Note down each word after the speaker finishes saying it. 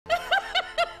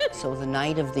So the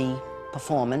night of the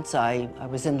performance, I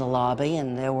was in the lobby,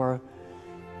 and there were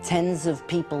tens of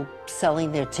people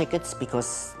selling their tickets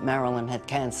because Marilyn had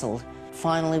canceled.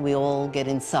 Finally, we all get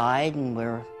inside, and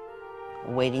we're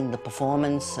awaiting the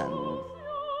performance, and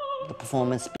the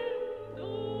performance.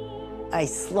 I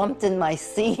slumped in my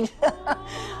seat.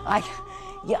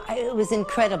 It was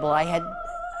incredible.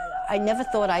 I never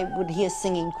thought I would hear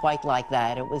singing quite like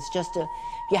that. It was just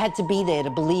you had to be there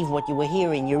to believe what you were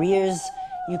hearing. Your ears,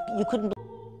 you couldn't.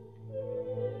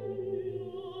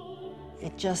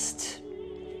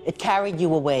 It carried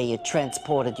you away. It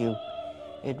transported you.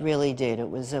 It really did. It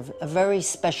was a very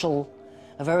special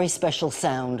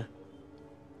sound.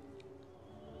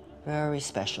 Very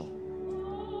special.